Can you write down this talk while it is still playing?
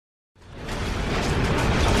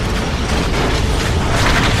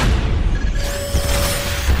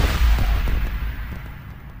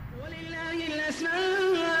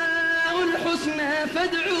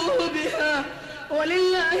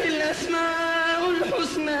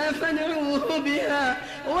فادعوه بها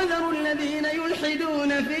وذروا الذين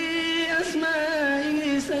يلحدون في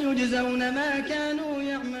أسمائه سيجزون ما كانوا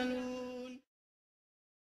يعملون.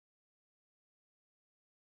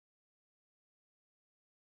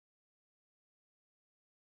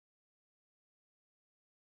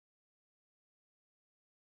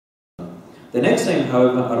 The next name,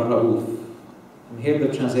 however, Ar-Ra'uf. And here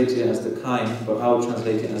they're translated as the kind, but I will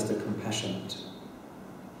translate it as the compassionate.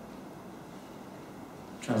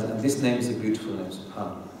 And this name is a beautiful name,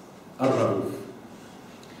 subhanAllah. Ar-Ra'uf.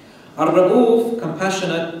 Ar-Ra'uf,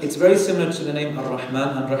 compassionate, it's very similar to the name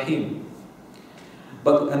Ar-Rahman and Rahim.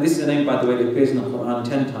 And this is a name, by the way, that appears in the Quran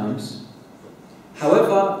 10 times.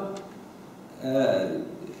 However,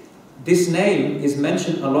 this name is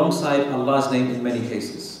mentioned alongside Allah's name in many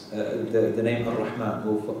cases. The name Ar-Rahman,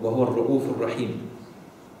 وَهُوَ الرَّؤُوفُ الرَّحِيمُ.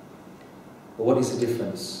 But what is the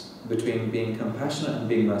difference between being compassionate and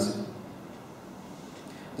being merciful?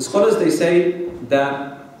 The scholars, they say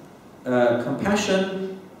that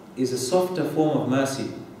compassion is a softer form of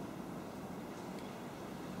mercy.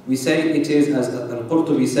 We say it is, as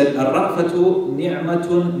Al-Qurtubi said, الرأفة نعمة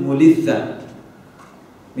ملذة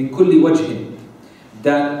من كل وجه.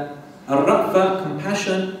 That Ar-Ra'fa,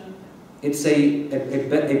 compassion, it's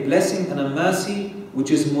a blessing and a mercy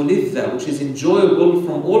which is mulidha, which is enjoyable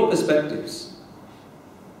from all perspectives.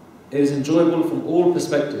 It is enjoyable from all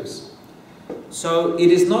perspectives. So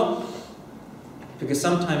it is not, because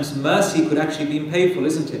sometimes mercy could actually be painful,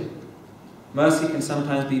 isn't it? Mercy can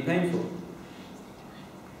sometimes be painful.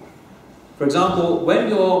 For example, when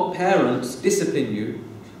your parents discipline you,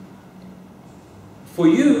 for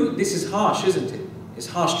you this is harsh, isn't it? It's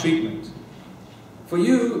harsh treatment. For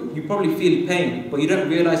you, you probably feel pain, but you don't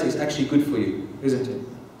realize it's actually good for you, isn't it?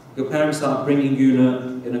 Your parents are bringing you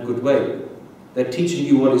in a good way. They're teaching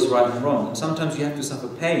you what is right and wrong. And sometimes you have to suffer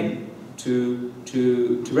pain to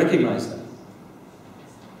recognize that.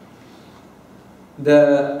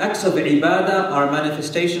 The acts of ibadah are a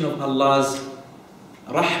manifestation of Allah's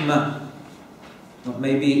rahmah, not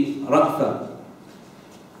maybe ra'fa.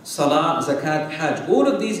 Salah, zakat, hajj. All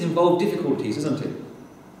of these involve difficulties, isn't it?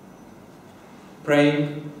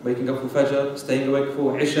 Praying, waking up for Fajr, staying awake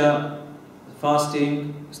for Isha,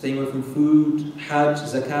 fasting, staying away from food, Hajj,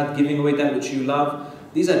 Zakat, giving away that which you love.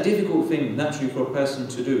 These are difficult things naturally for a person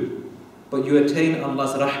to do. But you attain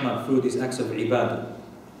Allah's rahmah through these acts of ibadah.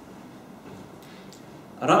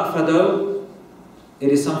 Ra'fa though, it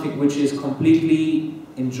is something which is completely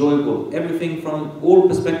enjoyable. Everything from all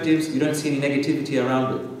perspectives, you don't see any negativity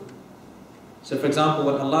around it. So for example,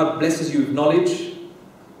 when Allah blesses you with knowledge,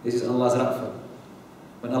 this is Allah's ra'fa.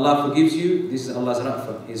 When Allah forgives you, this is Allah's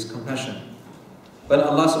ra'fa, His compassion. When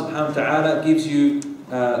Allah subhanahu wa ta'ala gives you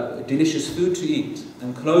delicious food to eat,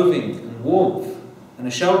 and clothing, and warmth, and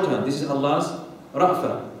a shelter, this is Allah's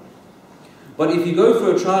ra'fa. But if you go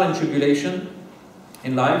through a trial and tribulation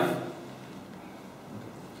in life,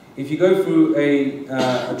 if you go through a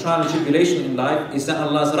trial and tribulation in life, is that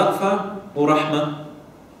Allah's ra'fa or rahmah?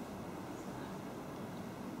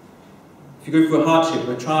 If you go through a hardship,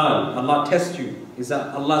 a trial, Allah tests you, is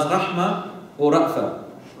that Allah's rahmah or ra'fa?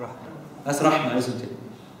 That's rahmah, isn't it?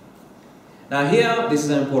 Now here, this is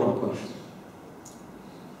an important point.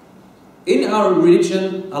 In our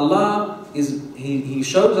religion, Allah He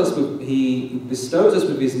shows us He bestows us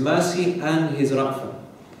with His mercy and His ra'fa.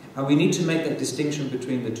 And we need to make that distinction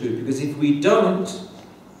between the two. Because if we don't,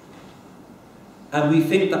 and we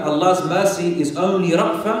think that Allah's mercy is only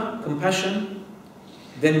ra'fa, compassion,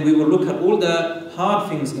 then we will look at all the hard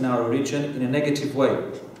things in our religion in a negative way.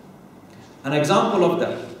 An example of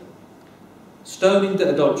that, stoning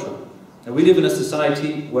the adulterer. Now we live in a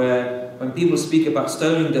society where when people speak about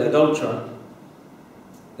stoning the adulterer,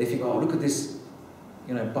 they think, oh, look at this,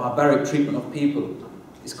 barbaric treatment of people.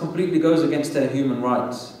 This completely goes against their human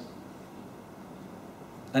rights.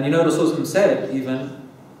 And Rasul said even,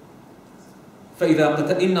 فَإِذَا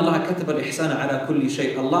إِنَّ اللَّهَ كَتَبَ الْإِحْسَانَ عَلَى كُلِّ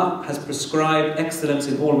شَيْءٍ. Allah has prescribed excellence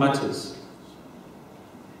in all matters.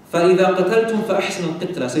 فَإِذَا قَتَلْتُمْ فَأَحْسِنُوا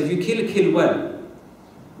الْقِتْلَةَ. So if you kill well.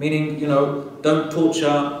 Meaning, don't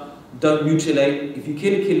torture, don't mutilate. If you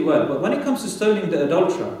kill well. But when it comes to stoning the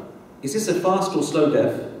adulterer, is this a fast or slow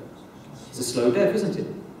death? It's a slow death, isn't it?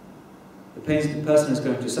 The person is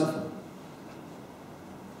going to suffer.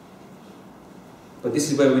 But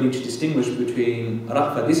this is where we need to distinguish between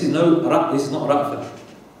ra'fa. This is not ra'fa.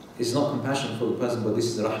 This is not compassion for the person, but this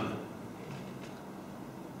is rahmah.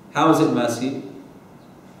 How is it mercy?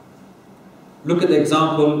 Look at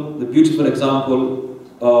the beautiful example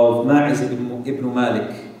of Ma'iz ibn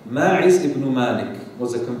Malik. Ma'iz ibn Malik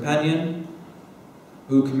was a companion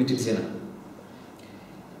who committed zina.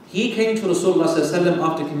 He came to Rasulullah ﷺ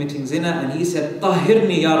after committing zina and he said,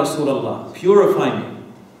 Tahirni ya Rasulullah, purify me.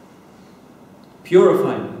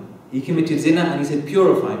 Purify me. He committed zina and he said,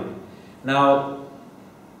 purify me. Now,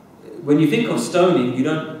 when you think of stoning, you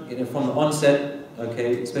don't, from the onset,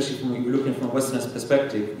 okay, especially when you're looking from a Westerners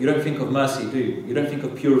perspective, you don't think of mercy, do you? You don't think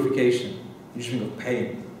of purification. You just think of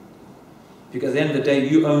pain. Because at the end of the day,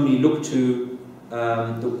 you only look to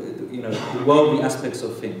the worldly aspects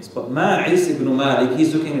of things. But Ma'iz ibn Malik,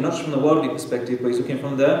 he's looking not just from the worldly perspective, but he's looking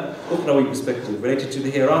from the ukhrawi perspective, related to the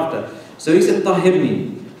hereafter. So he said,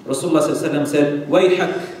 Tahirni. Rasulullah said,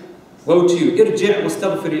 Wayhak, woe to you, irji'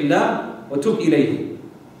 wastaghfirillah wa tub ilayhi.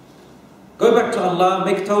 Go back to Allah,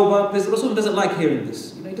 make tawbah, because Rasul doesn't like hearing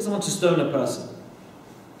this. He doesn't want to stone a person.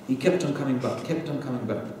 He kept on coming back, kept on coming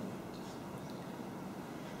back.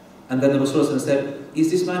 And then the Rasul said, is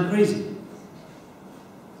this man crazy?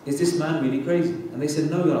 Is this man really crazy? And they said,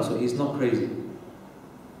 no, Ya Rasul, he's not crazy.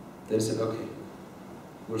 They said, okay,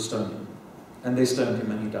 we'll stone him. And they stoned him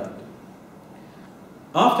and he died.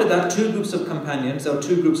 After that, there were two groups of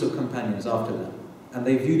companions after that. And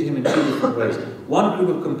they viewed him in two different ways. One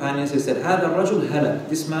group of companions, they said, هَذَا الرَّجُلْ هَلَكَ.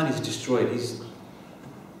 This man is destroyed. This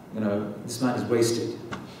man is wasted.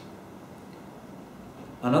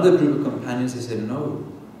 Another group of companions, they said, no.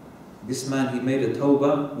 This man, he made a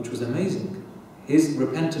tawbah, which was amazing. His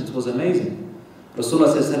repentance was amazing.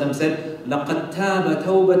 Rasulullah said, لَقَدْ تَابَ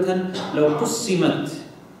تَوْبَةً لَوْ قُسِّمَتْ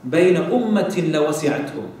بَيْنَ أُمَّةٍ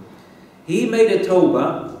لَوَسِعَتْهُمْ. He made a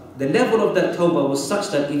tawbah. The level of that tawbah was such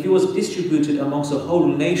that if it was distributed amongst a whole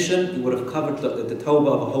nation, it would have covered the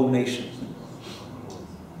tawbah of a whole nation.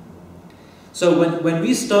 So when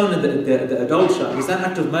we stone the adulterer, is that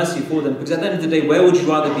act of mercy for them? Because at the end of the day, where would you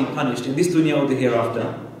rather be punished? In this dunya or the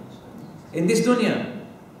hereafter? In this dunya.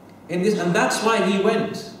 And that's why he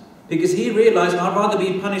went. Because he realized, I'd rather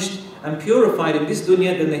be punished and purified in this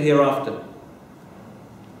dunya than the hereafter.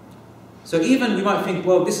 So even we might think,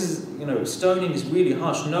 well, this is, stoning is really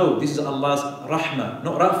harsh. No, this is Allah's rahmah.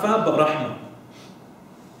 Not rafa, but rahmah.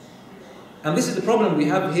 And this is the problem we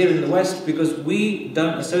have here in the West, because we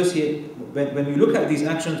don't associate, when we look at these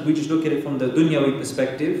actions, we just look at it from the dunyawi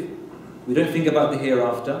perspective. We don't think about the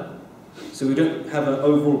hereafter. So we don't have an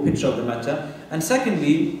overall picture of the matter. And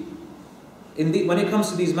secondly, when it comes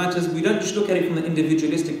to these matters, we don't just look at it from the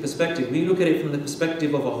individualistic perspective. We look at it from the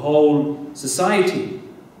perspective of a whole society.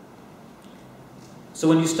 So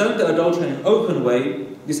when you stone the adulterer in an open way,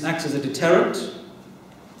 this acts as a deterrent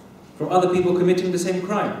from other people committing the same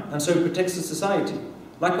crime, and so it protects the society.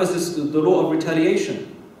 Likewise, the law of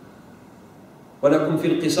retaliation. وَلَكُمْ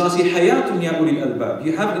فِي الْقِصَاصِ حَيَاةٌ يَا أُولِي الْأَلْبَابِ.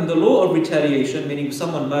 You have in the law of retaliation, meaning if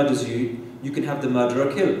someone murders you, you can have the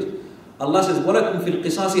murderer killed. Allah says, وَلَكُمْ فِي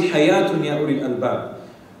الْقِصَاصِ حَيَاةٌ يَا أُولِي الْأَلْبَابِ.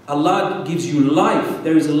 Allah gives you life.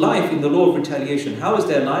 There is a life in the law of retaliation. How is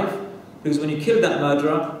there life? Because when you kill that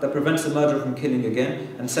murderer, that prevents the murderer from killing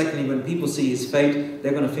again. And secondly, when people see his fate,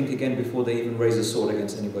 they're going to think again before they even raise a sword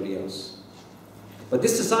against anybody else. But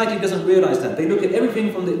this society doesn't realize that. They look at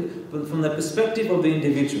everything from the perspective of the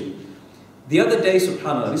individual. The other day,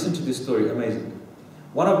 subhanAllah, listen to this story, amazing.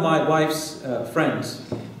 One of my wife's friends,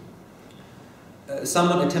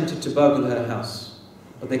 someone attempted to burgle her house,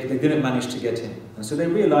 but they didn't manage to get in. And so they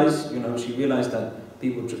realized, she realized that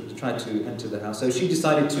people tried to enter the house. So she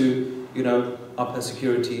decided to, up her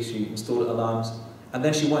security, she installed alarms, and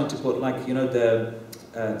then she wanted to put the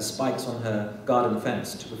spikes on her garden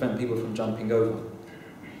fence to prevent people from jumping over.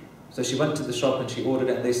 So she went to the shop and she ordered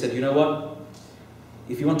it, and they said, you know what?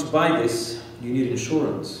 If you want to buy this, you need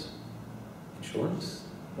insurance. Insurance?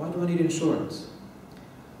 Why do I need insurance?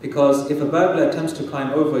 Because if a burglar attempts to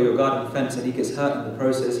climb over your garden fence and he gets hurt in the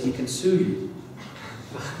process, he can sue you.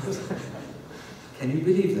 Can you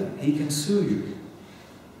believe that? He can sue you.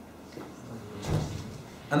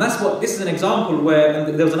 And this is an example where,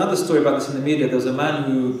 and there was another story about this in the media, there was a man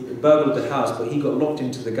who burgled the house, but he got locked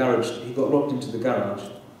into the garage.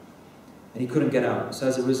 And he couldn't get out. So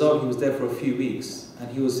as a result, he was there for a few weeks, and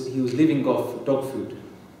he was living off dog food.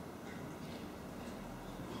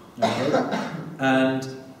 Okay? And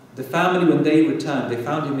the family, when they returned, they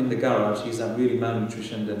found him in the garage. He's really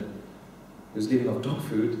malnutritioned and he was living off dog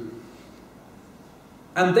food.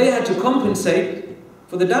 And they had to compensate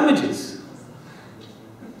for the damages.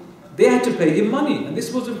 They had to pay him money, and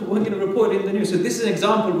this was reported in the news. So this is an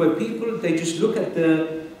example where people, they just look at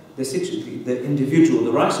the individual,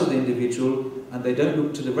 the rights of the individual, and they don't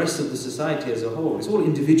look to the rest of the society as a whole. It's all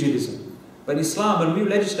individualism. But in Islam, when we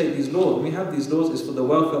legislate these laws, when we have these laws, it's for the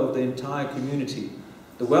welfare of the entire community.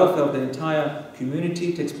 The welfare of the entire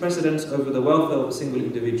community takes precedence over the welfare of a single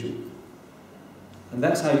individual. And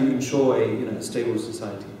that's how you ensure a stable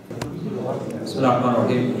society. بسم الله الرحمن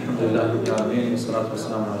الرحيم الحمد لله رب العالمين والصلاة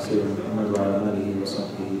والسلام على سيدنا محمد وعلى آله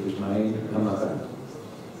وصحبه أجمعين أما بعد.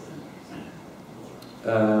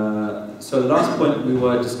 So the last point we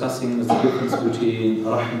were discussing was the difference between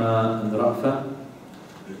Rahmah and Ra'fa,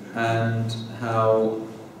 and how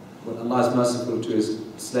when Allah is merciful to His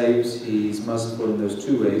slaves, He is merciful in those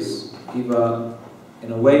two ways, either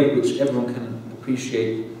in a way which everyone can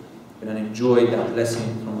appreciate and enjoy that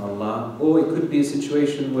blessing from Allah, or it could be a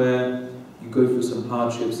situation where you go through some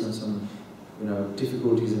hardships and some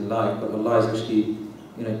difficulties in life, but Allah is actually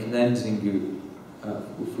cleansing you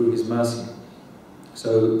through His mercy.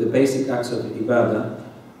 So the basic acts of ibadah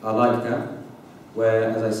are like that, where,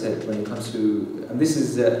 as I said, when it comes to, and this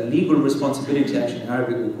is legal responsibility, actually in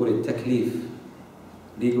Arabic we call it taklif,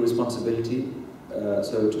 legal responsibility,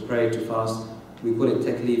 so to pray, to fast, we call it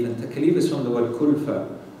taklif, and taklif is from the word kulfa,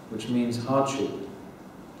 which means hardship.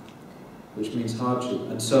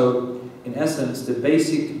 And so, in essence, the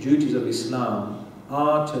basic duties of Islam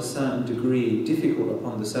are to a certain degree difficult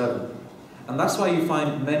upon the servant. And that's why you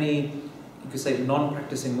find many, you could say,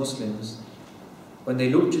 non-practicing Muslims, when they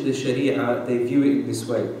look to the Sharia, they view it in this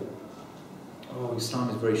way. Oh, Islam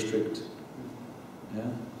is very strict.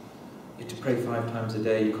 Yeah? You have to pray 5 times a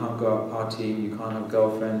day, you can't go out partying, you can't have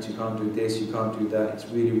girlfriends, you can't do this, you can't do that. It's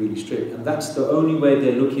really, really strict. And that's the only way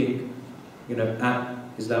they're looking, at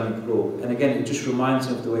Islamic law. And again, it just reminds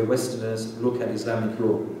me of the way Westerners look at Islamic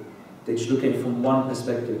law. They just look at it from one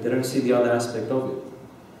perspective. They don't see the other aspect of it.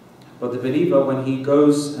 But the believer, when he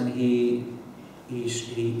goes and he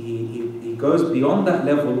goes beyond that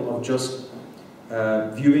level of just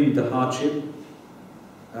viewing the hardship,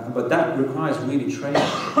 but that requires really training.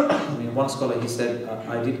 I mean, one scholar, he said,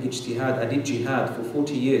 I did jihad for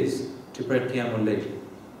 40 years to pray Qiyamul Layl.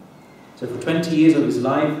 So for 20 years of his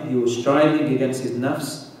life, he was striving against his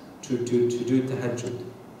nafs to do tahajjud.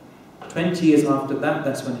 20 years after that,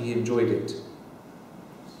 that's when he enjoyed it.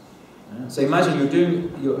 So imagine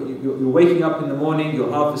you're waking up in the morning,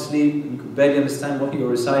 you're half asleep, you can barely understand what you're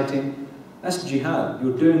reciting. That's jihad.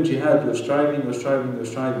 You're doing jihad, you're striving.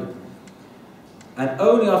 And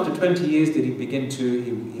only after 20 years did he begin to,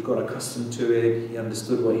 he got accustomed to it, he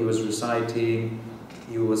understood what he was reciting,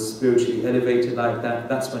 he was spiritually elevated like that.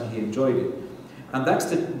 That's when he enjoyed it. And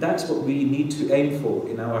that's what we need to aim for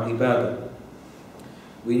in our ibadah.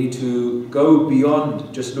 We need to go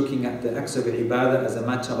beyond just looking at the acts of ibadah as a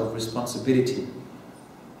matter of responsibility.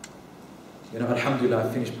 Alhamdulillah,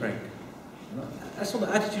 I finished praying. That's not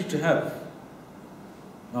the attitude to have.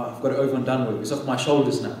 No, I've got it over and done with. It's off my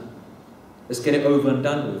shoulders now. Let's get it over and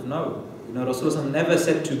done with. No. Rasulullah never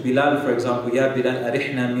said to Bilal, for example, Ya Bilal,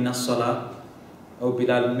 arihna min as-salah. Oh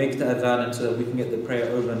Bilal, make the adhan so that we can get the prayer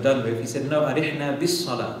over and done with. He said, no, arihna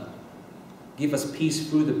bis-salah. Give us peace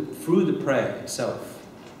through the prayer itself.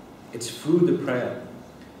 It's through the prayer.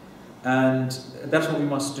 And that's what we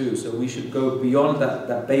must do. So we should go beyond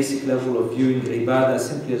that basic level of viewing ibadah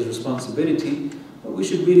simply as responsibility, but we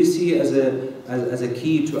should really see it as a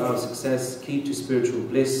key to our success, key to spiritual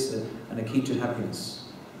bliss, and a key to happiness.